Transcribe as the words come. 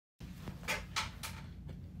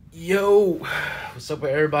Yo, what's up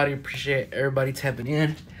with everybody? Appreciate everybody tapping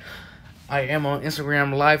in. I am on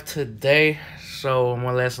Instagram live today, so I'm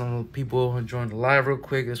gonna let some people join the live real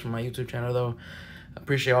quick. It's from my YouTube channel though. I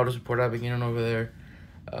appreciate all the support I've been getting over there.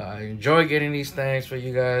 I enjoy getting these things for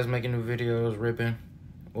you guys, making new videos, ripping.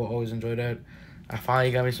 We'll always enjoy that. I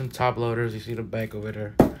finally got me some top loaders. You see the back over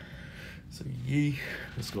there. So yeah,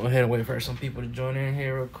 let's go ahead and wait for some people to join in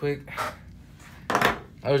here real quick.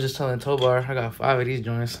 I was just telling Tobar, I got 5 of these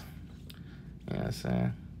joints. You know what I'm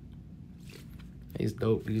saying? He's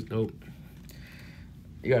dope. He's dope.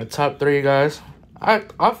 You got a top 3, guys. I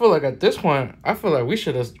feel like at this point, I feel like we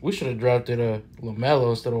should have drafted a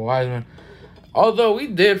LaMelo instead of Wiseman. Although we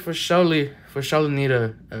did for surely need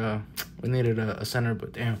we needed a center,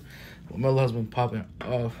 but damn, LaMelo has been popping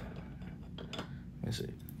off. Let me see.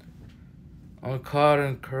 On card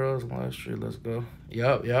and curls live stream. Let's go.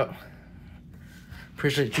 Yup.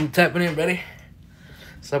 Appreciate you tapping in, buddy.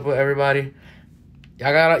 What's up with everybody? Y'all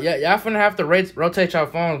finna have to rotate y'all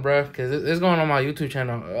phones, bro, because it's going on my YouTube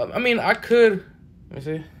channel. I mean, I could. Let me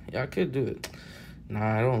see. Yeah, I could do it.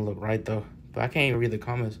 Nah, it don't look right, though. But I can't even read the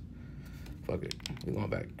comments. Fuck it. We're going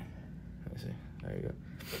back. Let me see. There you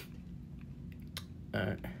go.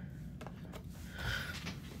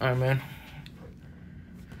 All right, man.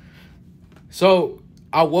 So,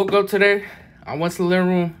 I woke up today. I went to the living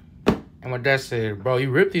room. And my dad said, bro,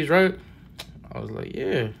 you ripped these, right? I was like,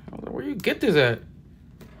 yeah. I was like, where you get this at?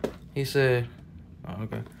 He said, oh,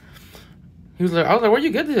 okay. I was like, where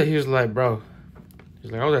you get this at? He was like, bro.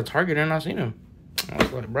 He's like, I was at Target and I seen him. I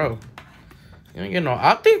was like, bro, you ain't getting no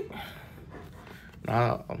optic?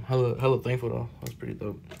 Nah, I'm hella thankful, though. That's pretty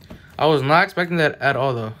dope. I was not expecting that at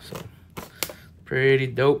all, though. So, pretty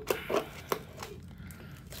dope.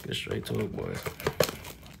 Let's get straight to it, boys.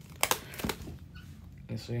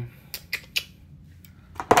 Let's see.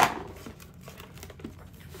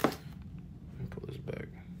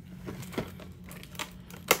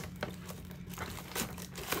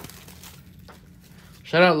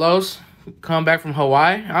 Shout out Los, come back from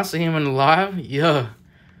Hawaii. I see him in the live. Yeah.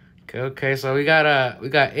 Okay. So we got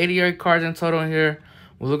 88 cards in total in here.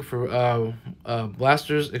 We're looking for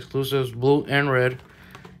blasters, exclusives, blue and red,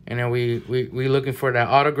 and then we looking for that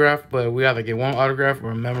autograph. But we either get one autograph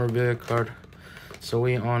or a memorabilia card. So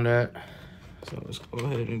we on that. So let's go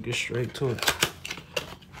ahead and get straight to it.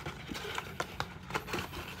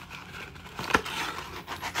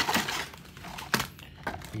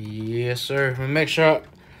 Yes, sir. Make sure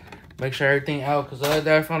everything out, cause the other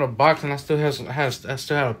day I found a box and I still had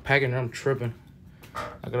a pack in there. I'm tripping.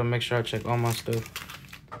 I gotta make sure I check all my stuff.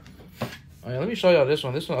 Oh, yeah, let me show y'all this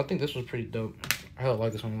one. This one, I think this was pretty dope. I hella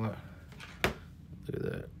like this one a lot. Look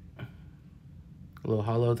at that. A little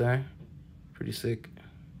hollow thing. Pretty sick. I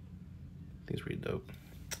think it's pretty dope.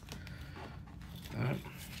 All right.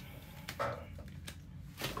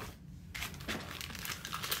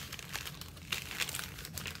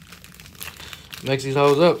 Mix these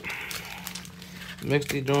hoes up. Mix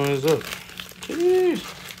these joints up. Jeez.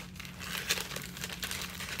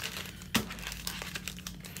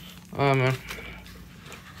 Alright, man.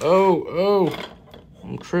 Oh.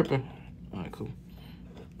 I'm tripping. Alright, cool.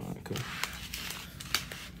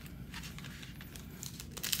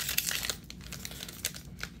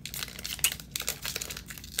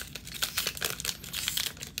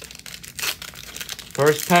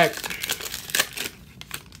 First pack.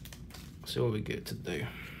 See what we get today.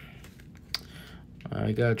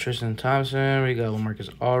 We got Tristan Thompson. We got LaMarcus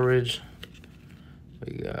Aldridge.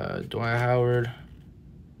 We got Dwight Howard.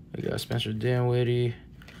 We got Spencer Dinwiddie.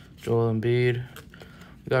 Joel Embiid.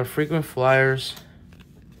 We got frequent flyers.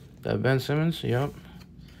 Got Ben Simmons. Yep.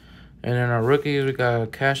 And then our rookies, we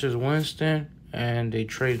got Cassius Winston and a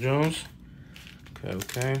Trey Jones.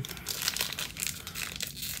 Okay.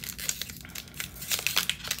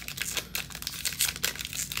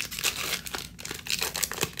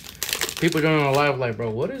 People joining the live like,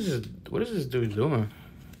 bro, what is this dude doing?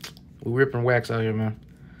 We ripping wax out here, man.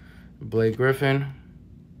 Blake Griffin.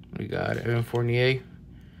 We got Evan Fournier.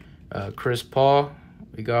 Chris Paul.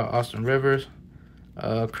 We got Austin Rivers.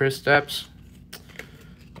 Chris Stapps.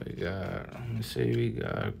 We got, let me see, we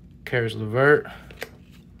got Karis LeVert.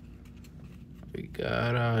 We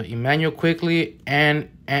got Emmanuel Quickly and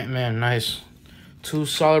Ant-Man. Nice. 2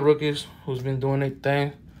 solid rookies who's been doing their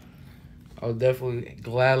thing. I'll definitely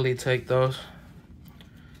gladly take those.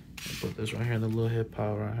 I'll put this right here, the little hip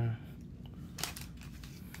pile right here.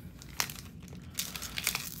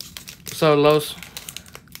 What's up, Los?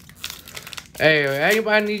 Hey,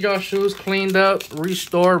 anybody need y'all shoes cleaned up,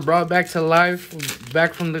 restored, brought back to life,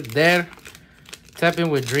 back from the dead? Tap in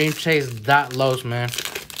with DreamChase.Los, man.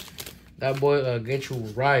 That boy get you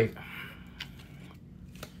right.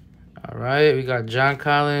 All right, we got John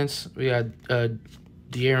Collins. We got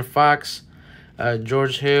De'Aaron Fox,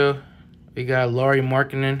 George Hill. We got Laurie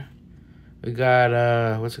Markkinen. We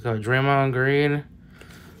got what's it called? Draymond Green.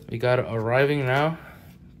 We got arriving now.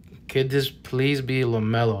 Could this please be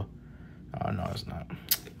LaMelo? Oh no, it's not.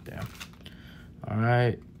 Damn. All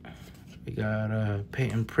right. We got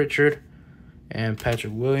Peyton Pritchard and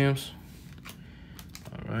Patrick Williams.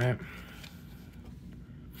 All right.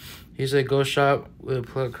 He said go shop with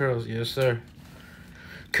plug curls. Yes, sir.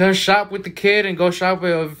 Come shop with the kid and go shop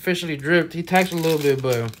with Officially Dripped. He taxed a little bit,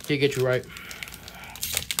 but he'll get you right.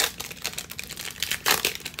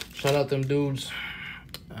 Shout out them dudes.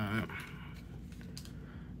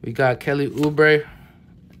 We got Kelly Oubre,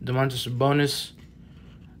 Domantas Sabonis.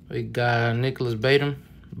 We got Nicholas Batum,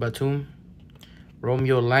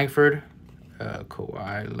 Romeo Langford,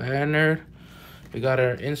 Kawhi Leonard. We got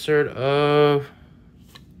our insert of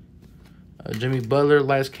Jimmy Butler,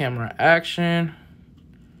 lights, camera, action.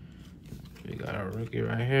 We got our rookie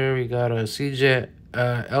right here. We got a CJ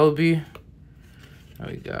LB.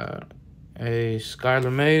 We got a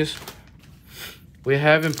Skylar Mays. We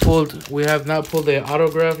have not pulled the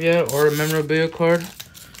autograph yet or a memorabilia card.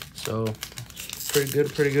 So pretty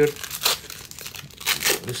good.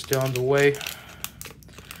 We're still on the way.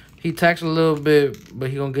 He taxed a little bit, but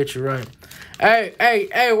he gonna get you right.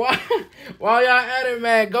 Hey, while y'all at it,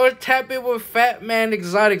 man, go tap in with Fat Man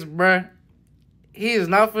Exotics, bruh. He is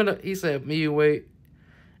not finna, he said, me with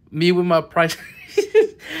my price.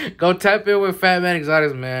 Go tap in with Fat Man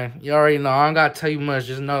Exotics, man. You already know. I don't gotta tell you much.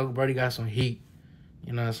 Just know Brody got some heat.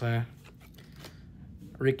 You know what I'm saying?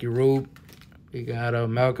 Ricky Rube. We got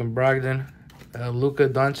Malcolm Brogdon. Luka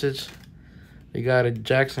Doncic. We got a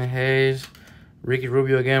Jackson Hayes. Ricky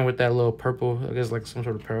Rubio again with that little purple. I guess like some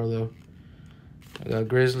sort of parallel. I got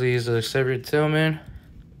Grizzlies, Xavier Tillman.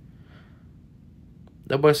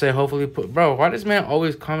 That boy said hopefully put... Bro, why does man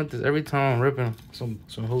always comment this every time I'm ripping some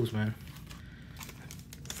hoops, man?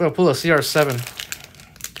 I'm gonna pull a CR7.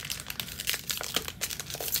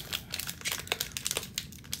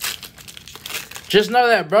 Just know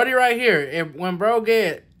that Brody right here, when bro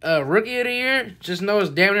get Rookie of the Year, just know it's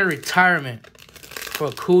damn near retirement for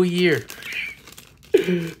a cool year.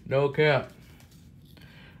 No cap.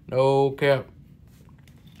 No cap.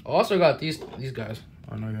 Also got these guys.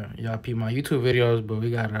 I know y'all peep my YouTube videos, but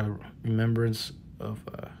we got a remembrance of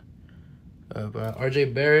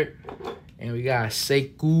RJ Barrett, and we got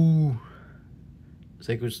Sekou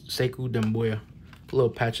Demboya. Little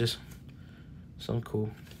patches. Something cool.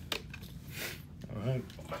 All right.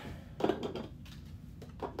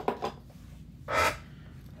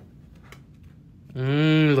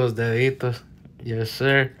 Los deditos. Yes,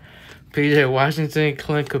 sir. PJ Washington,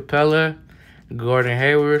 Clint Capella, Gordon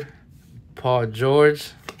Hayward, Paul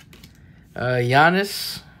George,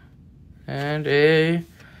 Giannis, and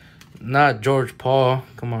not George Paul.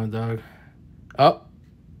 Come on, dog.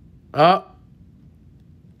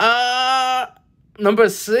 Number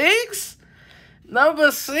 6?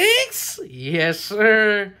 Number 6? Yes,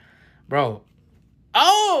 sir. Bro.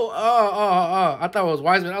 Oh. I thought it was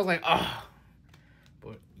Wiseman. I was like, oh.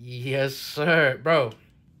 But yes, sir. Bro.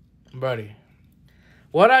 Buddy.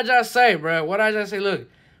 What I just say, bro? What I just say? Look,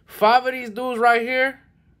 5 of these dudes right here,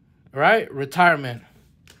 right? Retirement.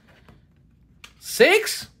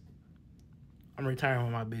 6? I'm retiring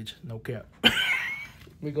with my bitch. No cap. Let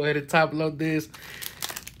me go ahead and top load this.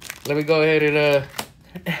 Let me go ahead and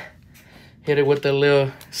hit it with the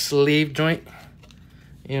little sleeve joint.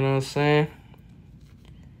 You know what I'm saying?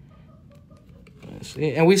 Let's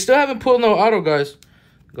see. And we still haven't pulled no auto, guys.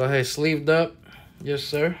 Go ahead, sleeved up. Yes,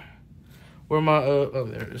 sir. Where my oh,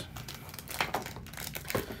 there it is.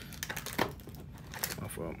 My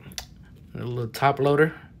phone. A little top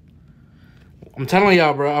loader. I'm telling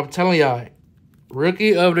y'all, bro. I'm telling y'all.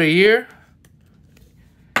 Rookie of the Year.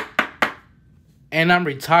 And I'm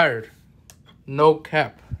retired. No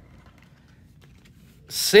cap.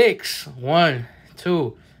 6. 1,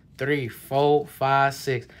 2, 3, 4, 5,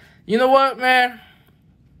 6. You know what, man?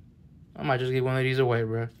 I might just give one of these away,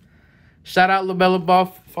 bro. Shout out LaBella Ball.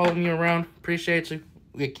 Follow me around. Appreciate you.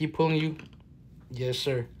 We keep pulling you. Yes,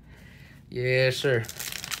 sir. Yes, sir.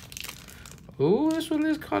 Ooh, this one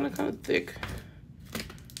is kind of thick.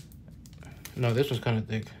 No, this one's kind of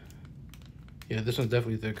thick. Yeah, this one's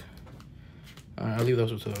definitely thick. All right, I'll leave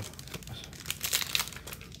those with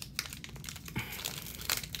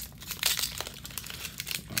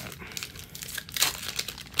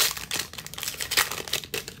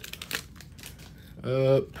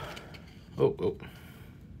Oh. All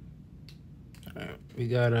right, we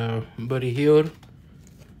got Buddy Hield.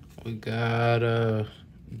 We got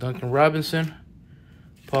Duncan Robinson,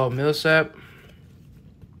 Paul Millsap,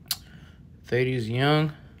 Thaddeus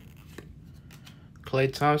Young,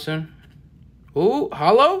 Klay Thompson. Ooh,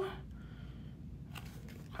 Hollow?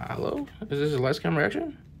 Hollow? Is this a lights camera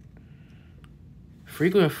action?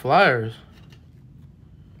 Frequent Flyers.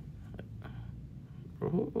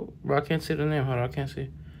 Bro, I can't see the name. Hold on, I can't see.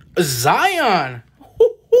 Zion!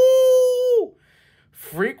 Woo-hoo!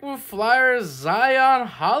 Frequent Flyers Zion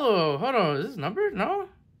Hollow. Hold on, is this numbered? No?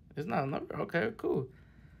 It's not a number. Okay, cool.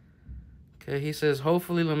 Okay, he says,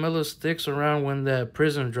 hopefully LaMelo sticks around when that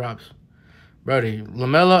prison drops. Brody,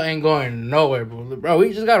 LaMelo ain't going nowhere, bro. Bro,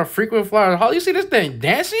 we just got a frequent Flyers Hollow. You see this thing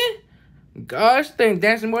dancing? Gosh, this thing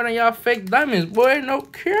dancing more than y'all fake diamonds, boy. No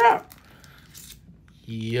cap.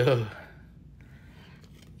 Yeah.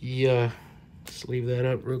 Yeah. Let's leave that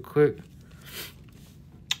up real quick.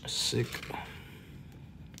 Sick.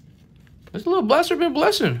 This little blaster been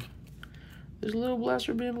blessing. This little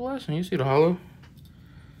blaster been blessing. You see the hollow?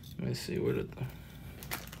 Let me see what it.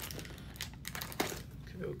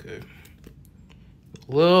 Okay.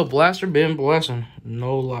 Little blaster been blessing.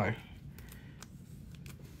 No lie.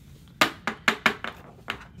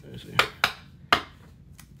 Let me see.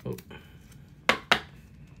 Oh.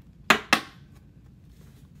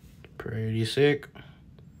 Pretty sick.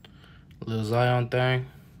 Little Zion thing.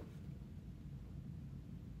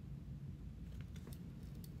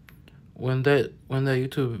 When that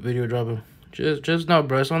YouTube video dropping, just know,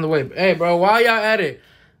 bro, it's on the way. Hey, bro, while y'all at it,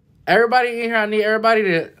 everybody in here, I need everybody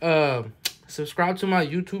to subscribe to my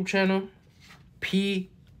YouTube channel,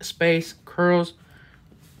 P space curls.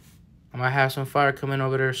 I might have some fire coming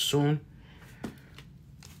over there soon.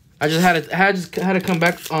 I just had to come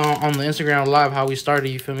back on the Instagram live how we started.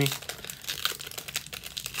 You feel me?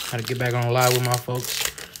 Had to get back on the live with my folks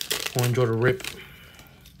who enjoy the rip.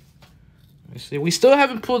 Let me see. We still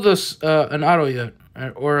haven't pulled this an auto yet,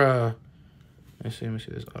 or let me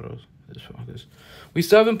see this auto. This. We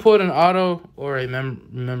still haven't pulled an auto or a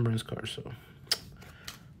remembrance card, so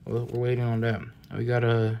we're waiting on that. We got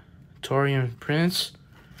a Torian Prince,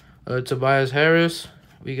 Tobias Harris.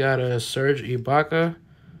 We got a Serge Ibaka.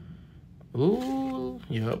 Ooh,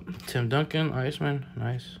 yep. Tim Duncan, Iceman,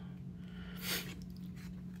 nice.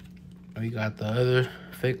 We got the other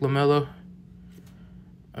fake LaMelo.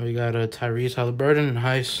 We got a Tyrese Halliburton,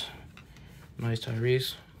 nice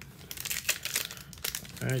Tyrese.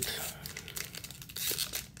 All right.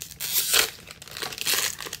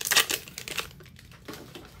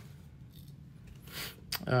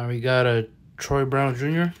 We got a Troy Brown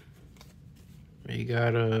Jr. We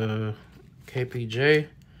got a KPJ,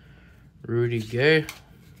 Rudy Gay.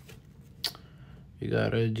 We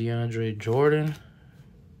got a DeAndre Jordan,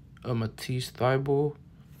 a Matisse Thybulle,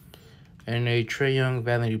 and a Trae Young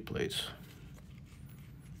Vanity Plates.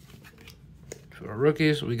 For our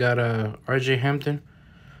rookies, we got a RJ Hampton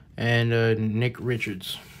and Nick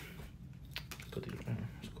Richards. Put these in.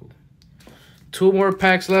 That's cool. 2 more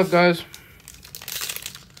packs left, guys.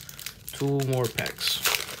 2 more packs.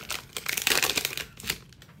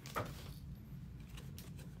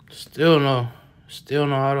 Still no,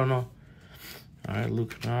 I don't know. All right,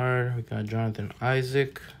 Luke Kennard. We got Jonathan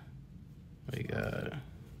Isaac. We got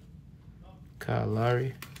Kyle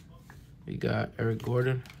Lowry. We got Eric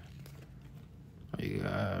Gordon. We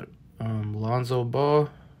got Lonzo Ball.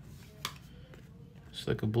 It's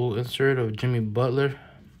like a blue insert of Jimmy Butler.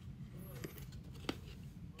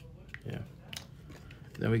 Yeah.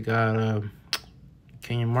 Then we got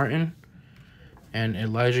Kenyon Martin and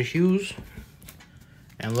Elijah Hughes.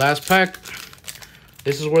 And last pack.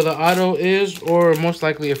 This is where the auto is, or most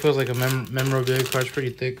likely it feels like a memorabilia card. It's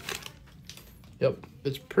pretty thick. Yep,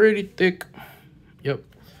 it's pretty thick. Yep.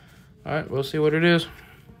 All right, we'll see what it is.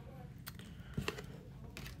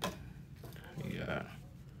 We got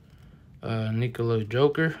Nikola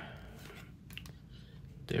Joker,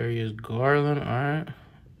 Darius Garland. All right.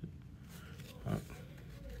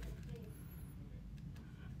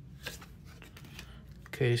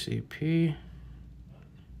 KCP.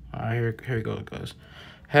 All right, here we go, guys.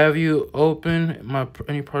 Have you opened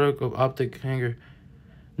any product of optic hanger?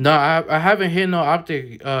 No, I haven't hit no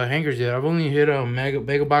optic hangers yet. I've only hit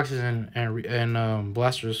mega boxes and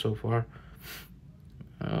blasters so far.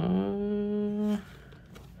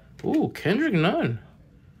 Ooh, Kendrick Nunn.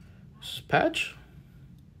 This is patch.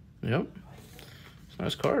 Yep, it's a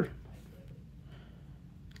nice card.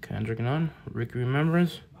 Kendrick Nunn, Ricky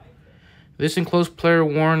Remembrance. This enclosed player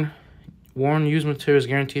worn used material is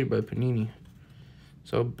guaranteed by Panini.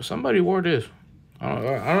 So somebody wore this.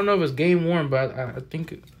 I don't know if it's game worn, but I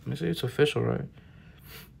think let me see, it's official, right?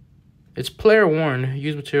 It's player worn.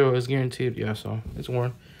 Used material is guaranteed. Yeah, so it's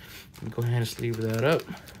worn. Let me go ahead and sleeve that up.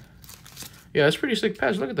 Yeah, it's pretty sick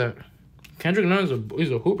patch. Look at that. Kendrick Nunn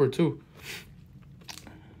he's a hooper too.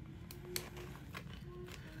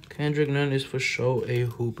 Kendrick Nunn is for sure a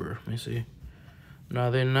hooper. Let me see.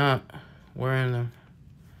 No, they're not wearing them.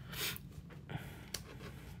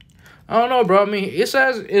 I don't know, bro. I mean, it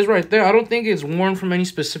says it's right there. I don't think it's worn from any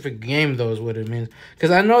specific game, though, is what it means.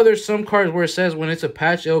 Because I know there's some cards where it says when it's a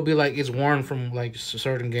patch, it'll be like it's worn from like a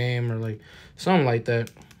certain game or like something like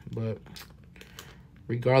that. But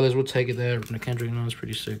regardless, we'll take it there. The Kendrick Nunn is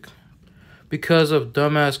pretty sick. Because of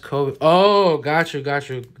dumbass COVID. Oh, got you.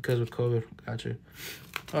 Because of COVID. Got you.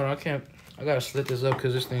 Hold on, I gotta slit this up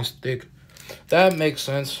because this thing's thick. That makes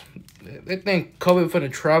sense. They think COVID for the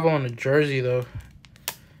travel on the jersey, though.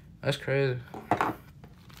 That's crazy.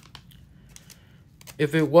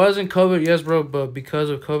 If it wasn't COVID, yes, bro, but because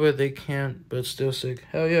of COVID, they can't, but still sick.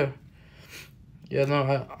 Hell yeah. Yeah,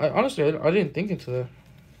 no, I honestly, I didn't think into that.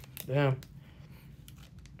 Damn.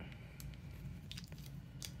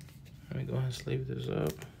 Let me go ahead and sleeve this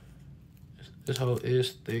up. This hole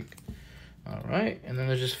is thick. All right, and then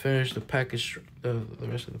let's just finish the package, the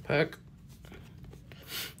rest of the pack.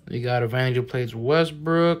 We got Advantage Plates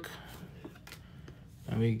Westbrook.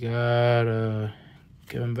 And we got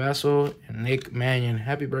Kevin Vassell and Nick Mannion.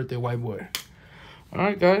 Happy birthday, white boy. All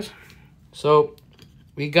right, guys. So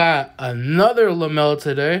we got another LaMelo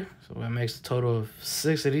today. So that makes a total of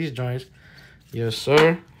 6 of these joints. Yes,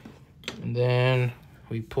 sir. And then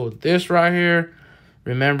we pulled this right here.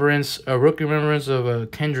 Remembrance, a rookie remembrance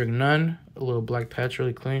of Kendrick Nunn. A little black patch,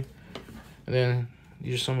 really clean. And then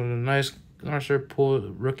these are some of the nice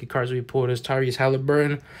rookie cards we pulled. Is Tyrese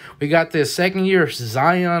Halliburton. We got this second year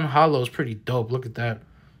Zion Hollow. It's pretty dope. Look at that.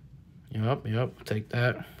 Yep. Take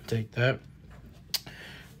that.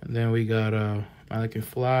 And then we got Malik and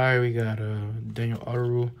Fly. We got Daniel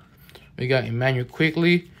Otteru. We got Emmanuel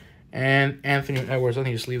Quickly and Anthony Edwards. I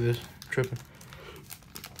need to sleeve this. Tripping.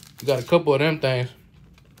 We got a couple of them things.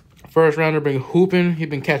 First rounder been hooping. He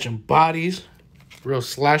been catching bodies. Real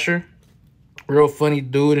slasher. Real funny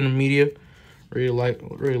dude in the media. Really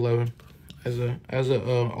love him as a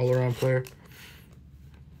all around player.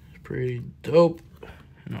 It's pretty dope.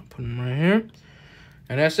 I'm not putting him right here.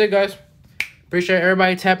 And that's it, guys. Appreciate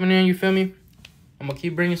everybody tapping in. You feel me? I'm gonna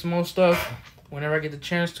keep bringing some more stuff whenever I get the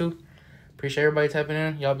chance to. Appreciate everybody tapping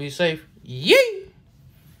in. Y'all be safe. Yee!